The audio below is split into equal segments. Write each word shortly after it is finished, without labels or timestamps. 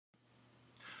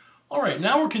All right,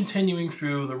 now we're continuing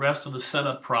through the rest of the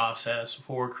setup process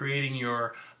for creating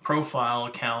your profile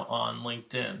account on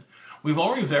LinkedIn. We've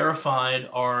already verified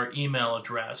our email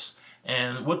address,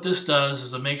 and what this does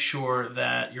is to make sure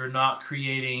that you're not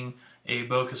creating a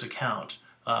bogus account,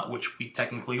 which we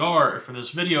technically are for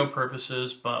this video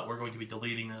purposes, but we're going to be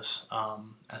deleting this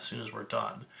as soon as we're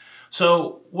done.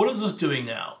 So what is this doing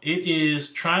now? It is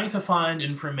trying to find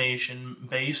information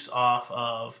based off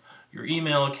of your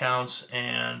email accounts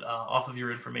and off of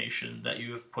your information that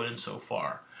you have put in so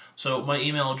far. So my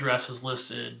email address is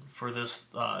listed for this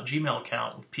Gmail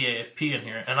account with PAFP in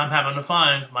here, and I'm having to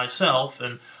find myself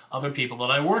and other people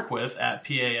that I work with at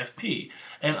PAFP.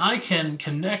 And I can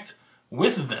connect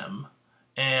with them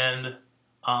and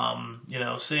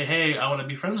say, hey, I want to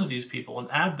be friends with these people and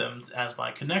add them as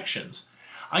my connections.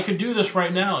 I could do this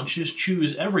right now and just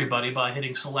choose everybody by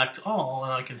hitting select all,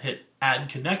 and I can hit add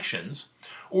connections,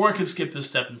 or I could skip this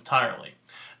step entirely.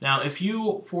 Now, if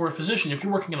you, for a physician, if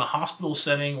you're working in a hospital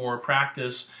setting or a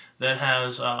practice that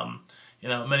has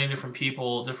many different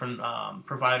people, different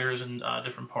providers in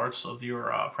different parts of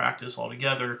your practice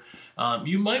altogether,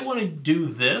 you might want to do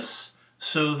this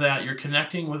so that you're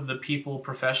connecting with the people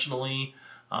professionally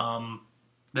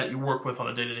that you work with on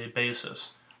a day-to-day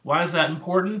basis. Why is that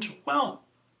important? Well,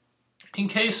 in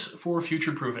case for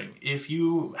future proofing, if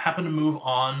you happen to move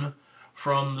on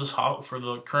from this for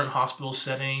the current hospital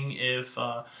setting, if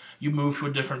you move to a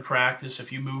different practice,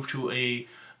 if you move to a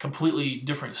completely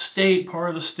different state, part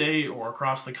of the state, or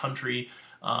across the country,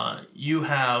 you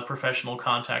have professional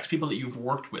contacts, people that you've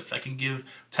worked with that can give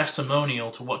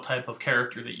testimonial to what type of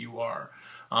character that you are.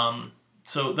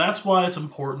 So that's why it's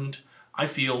important, I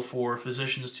feel, for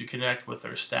physicians to connect with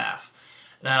their staff.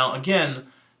 Now, again,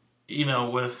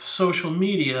 with social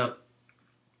media,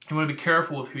 you want to be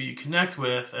careful with who you connect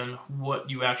with and what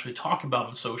you actually talk about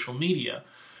on social media,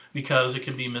 because it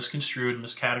can be misconstrued and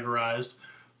miscategorized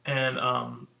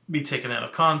and be taken out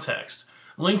of context.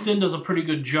 LinkedIn does a pretty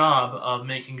good job of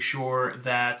making sure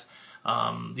that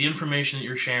the information that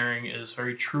you're sharing is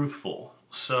very truthful.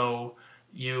 So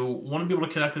you want to be able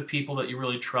to connect with people that you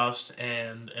really trust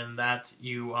and that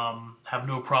you have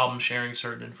no problem sharing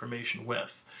certain information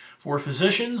with. For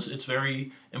physicians, it's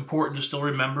very important to still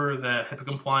remember that HIPAA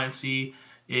compliancy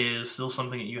is still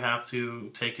something that you have to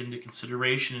take into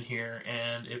consideration here,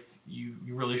 and if you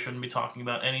really shouldn't be talking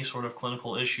about any sort of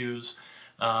clinical issues,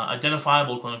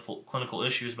 identifiable clinical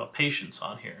issues about patients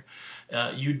on here.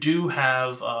 You do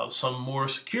have some more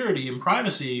security and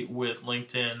privacy with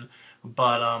LinkedIn,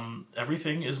 but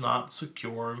everything is not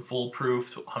secure and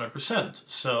foolproof to 100%.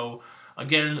 So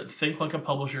again, think like a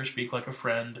publisher, speak like a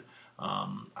friend.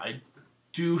 I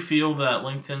do feel that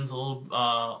LinkedIn's a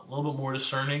little bit more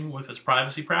discerning with its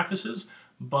privacy practices,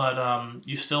 but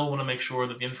you still want to make sure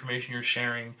that the information you're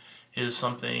sharing is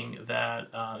something that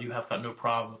you have got no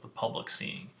problem with the public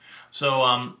seeing. So,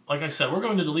 like I said, we're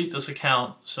going to delete this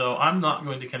account, so I'm not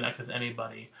going to connect with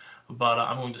anybody, but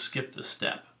I'm going to skip this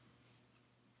step.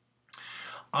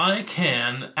 I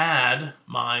can add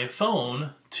my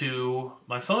phone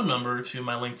number to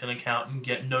my LinkedIn account and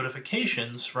get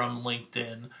notifications from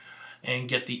LinkedIn and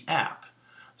get the app.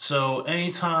 So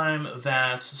anytime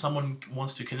that someone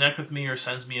wants to connect with me or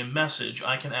sends me a message,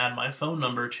 I can add my phone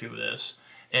number to this,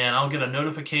 and I'll get a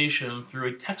notification through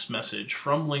a text message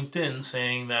from LinkedIn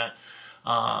saying that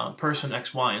person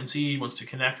X, Y, and Z wants to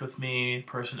connect with me,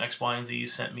 person X, Y, and Z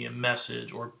sent me a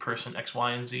message, or person X,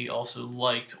 Y, and Z also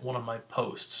liked one of my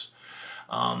posts.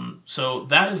 So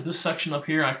that is this section up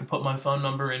here. I can put my phone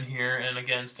number in here, and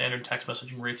again, standard text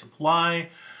messaging rates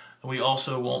apply. We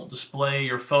also won't display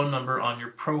your phone number on your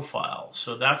profile,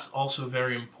 so that's also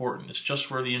very important. It's just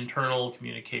for the internal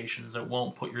communications. It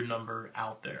won't put your number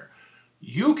out there.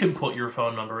 You can put your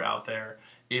phone number out there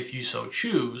if you so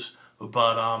choose,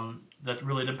 but that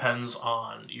really depends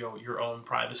on your own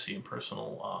privacy and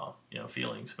personal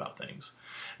feelings about things.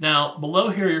 Now, below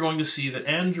here you're going to see that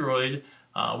Android,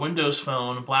 Windows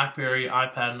Phone, BlackBerry,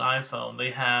 iPad, and iPhone, they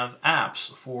have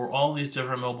apps for all these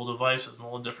different mobile devices and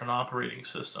all the different operating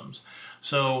systems.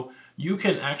 So you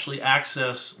can actually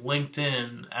access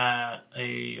LinkedIn at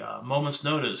a moment's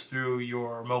notice through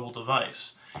your mobile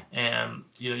device. And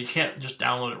you can't just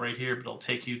download it right here, but it'll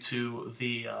take you to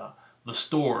the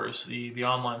stores, the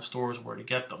online stores where to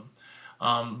get them.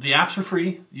 The apps are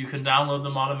free. You can download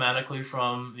them automatically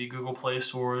from the Google Play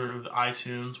Store or the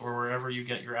iTunes or wherever you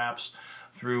get your apps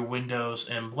through Windows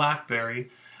and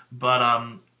BlackBerry.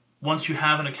 But once you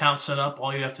have an account set up,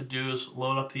 all you have to do is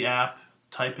load up the app,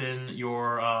 type in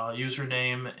your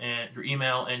username and your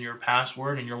email and your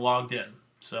password, and you're logged in.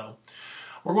 So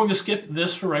we're going to skip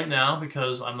this for right now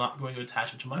because I'm not going to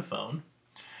attach it to my phone.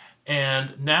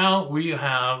 And now we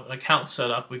have an account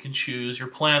set up. We can choose your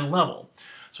plan level.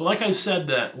 So like I said,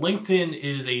 that LinkedIn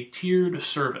is a tiered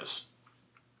service.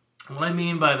 What I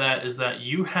mean by that is that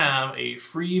you have a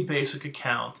free basic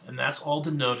account, and that's all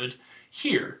denoted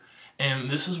here. And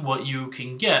this is what you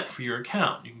can get for your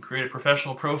account. You can create a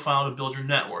professional profile to build your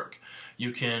network.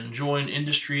 You can join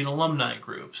industry and alumni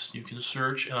groups. You can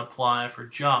search and apply for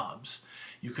jobs.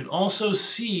 You can also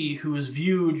see who has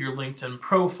viewed your LinkedIn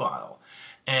profile.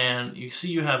 And you see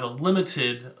you have a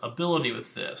limited ability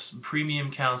with this. Premium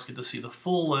accounts get to see the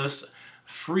full list.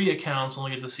 Free accounts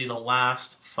only get to see the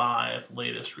last 5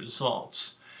 latest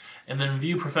results. And then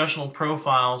view professional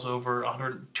profiles over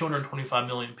 225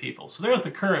 million people. So there's the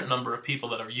current number of people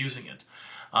that are using it.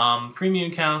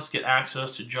 Premium accounts get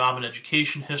access to job and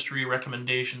education history,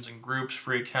 recommendations, and groups.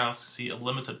 Free accounts to see a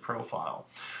limited profile.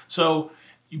 So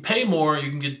you pay more,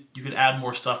 you can add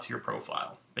more stuff to your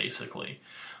profile, basically.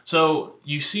 So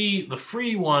you see the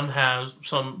free one has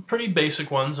some pretty basic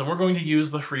ones, and we're going to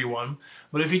use the free one.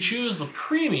 But if you choose the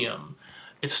premium,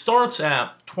 it starts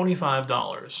at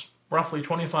 $25, roughly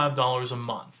 $25 a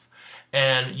month.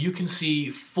 And you can see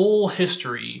full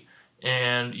history,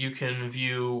 and you can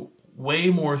view way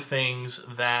more things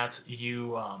that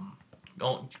you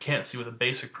can't see with a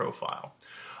basic profile.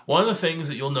 One of the things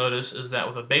that you'll notice is that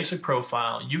with a basic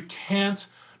profile, you can't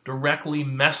directly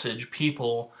message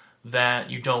people that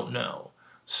you don't know,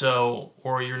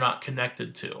 or you're not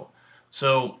connected to.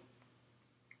 So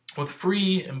with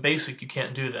free and basic, you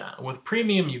can't do that. With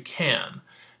premium, you can.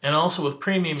 And also with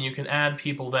premium, you can add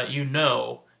people that you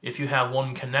know. If you have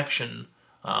one connection,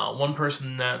 one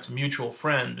person that's a mutual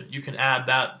friend, you can add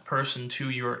that person to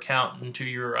your account and to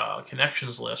your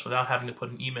connections list without having to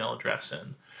put an email address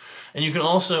in. And you can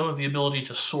also have the ability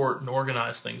to sort and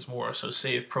organize things more, so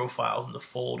save profiles into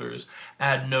folders,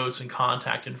 add notes and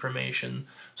contact information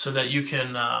so that you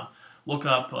can look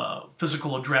up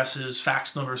physical addresses,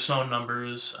 fax numbers, phone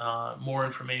numbers, more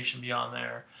information beyond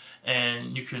there,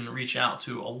 and you can reach out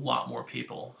to a lot more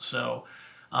people. So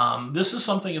this is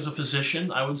something as a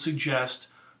physician I would suggest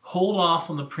hold off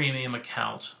on the premium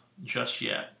account just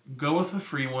yet. Go with the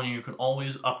free one. You can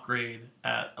always upgrade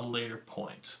at a later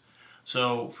point.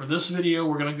 So for this video,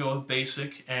 we're going to go with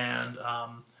basic, and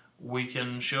we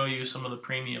can show you some of the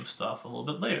premium stuff a little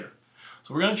bit later.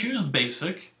 So we're going to choose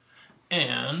basic,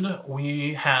 and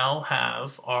we now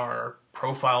have our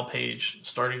profile page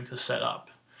starting to set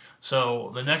up.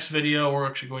 So the next video, we're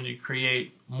actually going to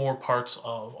create more parts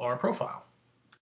of our profile.